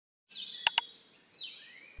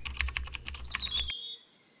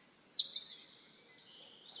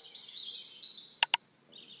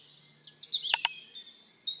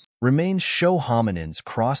remains show hominins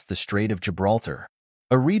crossed the Strait of Gibraltar.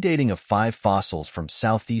 A redating of 5 fossils from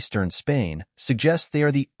southeastern Spain suggests they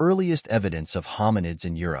are the earliest evidence of hominids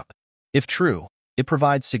in Europe. If true, it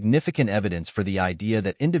provides significant evidence for the idea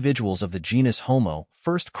that individuals of the genus Homo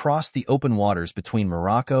first crossed the open waters between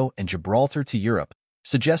Morocco and Gibraltar to Europe,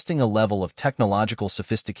 suggesting a level of technological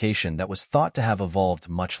sophistication that was thought to have evolved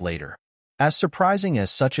much later. As surprising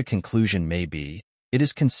as such a conclusion may be, it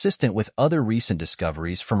is consistent with other recent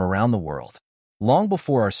discoveries from around the world. Long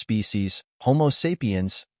before our species, Homo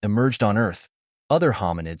sapiens, emerged on Earth, other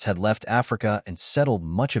hominids had left Africa and settled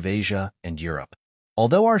much of Asia and Europe.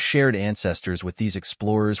 Although our shared ancestors with these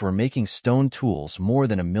explorers were making stone tools more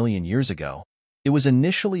than 1 million years ago, it was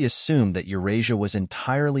initially assumed that Eurasia was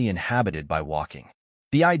entirely inhabited by walking.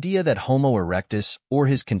 The idea that Homo erectus or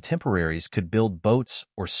his contemporaries could build boats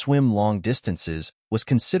or swim long distances was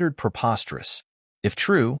considered preposterous. If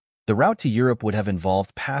true, the route to Europe would have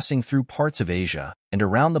involved passing through parts of Asia and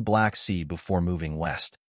around the Black Sea before moving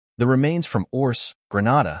west. The remains from Ors,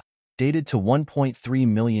 Granada, dated to 1.3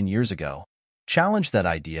 million years ago, challenge that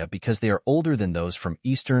idea because they are older than those from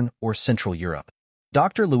Eastern or Central Europe.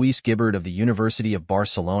 Dr. Lluis Gibert of the University of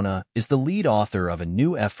Barcelona is the lead author of a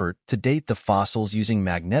new effort to date the fossils using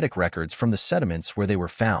magnetic records from the sediments where they were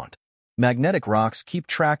found. Magnetic rocks keep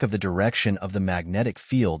track of the direction of the magnetic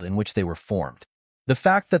field in which they were formed. The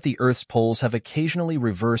fact that the Earth's poles have occasionally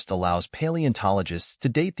reversed allows paleontologists to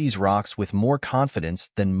date these rocks with more confidence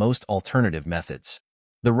than most alternative methods.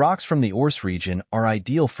 The rocks from the Ors region are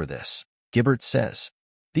ideal for this, Gibert says.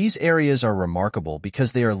 These areas are remarkable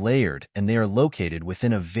because they are layered and they are located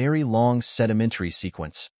within a very long sedimentary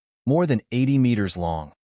sequence, more than 80 meters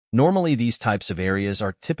long. Normally, these types of areas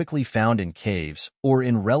are typically found in caves or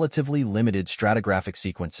in relatively limited stratigraphic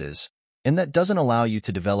sequences, and that doesn't allow you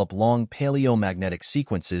to develop long paleomagnetic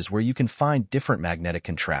sequences where you can find different magnetic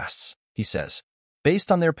contrasts, he says.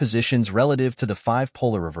 Based on their positions relative to the 5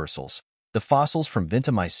 polar reversals, the fossils from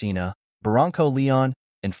Venta Micena, Barranco León,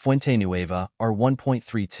 and Fuente Nueva are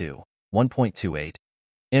 1.32, 1.28,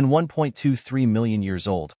 and 1.23 million years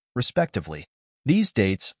old, respectively. These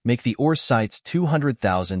dates make the Ors sites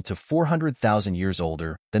 200,000 to 400,000 years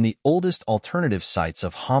older than the oldest alternative sites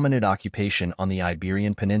of hominid occupation on the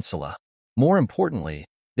Iberian Peninsula. More importantly,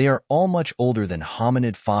 they are all much older than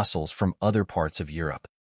hominid fossils from other parts of Europe.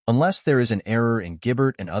 Unless there is an error in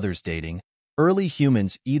Gibert and others' dating, early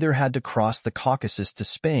humans either had to cross the Caucasus to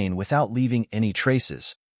Spain without leaving any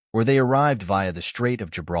traces, or they arrived via the Strait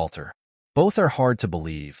of Gibraltar. Both are hard to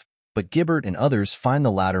believe, but Gibert and others find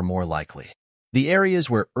the latter more likely. The areas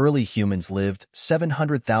where early humans lived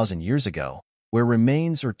 700,000 years ago, where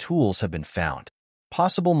remains or tools have been found.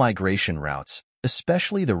 Possible migration routes,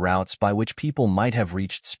 especially the routes by which people might have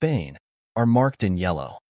reached Spain, are marked in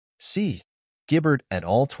yellow. See Gibert et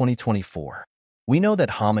al. 2024. We know that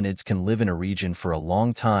hominids can live in a region for a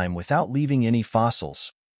long time without leaving any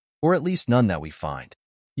fossils, or at least none that we find.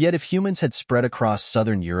 Yet if humans had spread across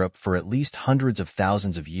southern Europe for at least hundreds of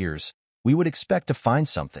thousands of years, we would expect to find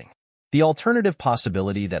something. The alternative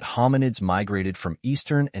possibility that hominids migrated from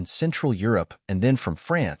Eastern and Central Europe and then from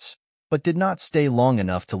France, but did not stay long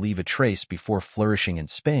enough to leave a trace before flourishing in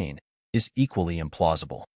Spain, is equally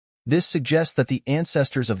implausible. This suggests that the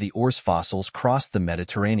ancestors of the Ors fossils crossed the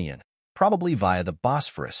Mediterranean, probably via the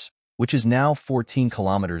Bosphorus, which is now 14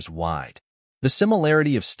 kilometers wide. The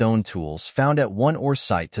similarity of stone tools found at one Ors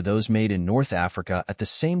site to those made in North Africa at the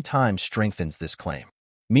same time strengthens this claim.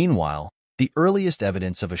 Meanwhile, the earliest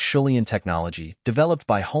evidence of Acheulean technology developed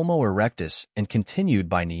by Homo erectus and continued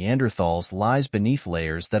by Neanderthals lies beneath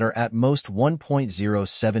layers that are at most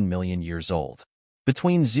 1.07 million years old.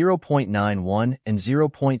 Between 0.91 and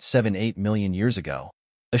 0.78 million years ago,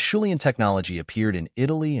 Acheulean technology appeared in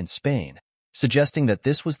Italy and Spain, suggesting that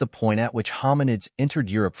this was the point at which hominids entered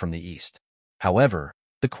Europe from the east. However,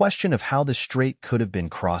 the question of how the strait could have been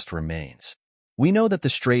crossed remains. We know that the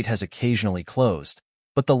strait has occasionally closed,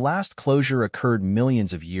 but the last closure occurred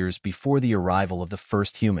millions of years before the arrival of the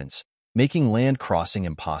first humans, making land crossing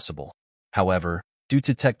impossible. However, due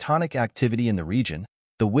to tectonic activity in the region,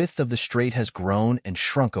 the width of the strait has grown and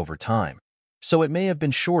shrunk over time, so it may have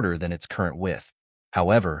been shorter than its current width.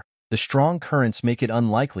 However, the strong currents make it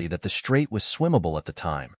unlikely that the strait was swimmable at the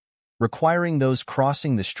time, requiring those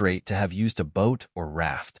crossing the strait to have used a boat or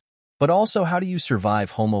raft. But also, how do you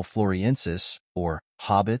survive Homo floresiensis, or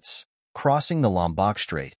hobbits, crossing the Lombok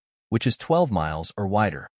Strait, which is 12 miles or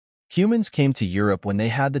wider? Humans came to Europe when they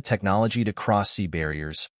had the technology to cross sea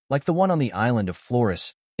barriers, like the one on the island of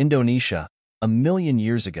Flores, Indonesia, 1 million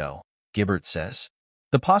years ago, Gibert says.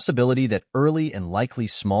 The possibility that early and likely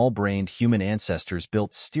small-brained human ancestors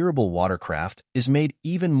built steerable watercraft is made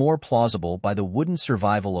even more plausible by the wooden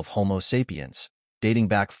survival of Homo sapiens, dating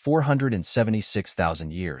back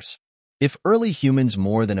 476,000 years. If early humans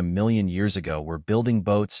more than 1 million years ago were building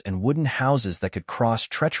boats and wooden houses that could cross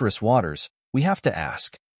treacherous waters, we have to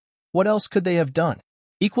ask, what else could they have done?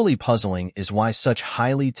 Equally puzzling is why such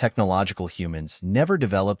highly technological humans never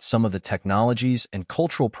developed some of the technologies and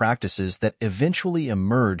cultural practices that eventually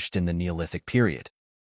emerged in the Neolithic period.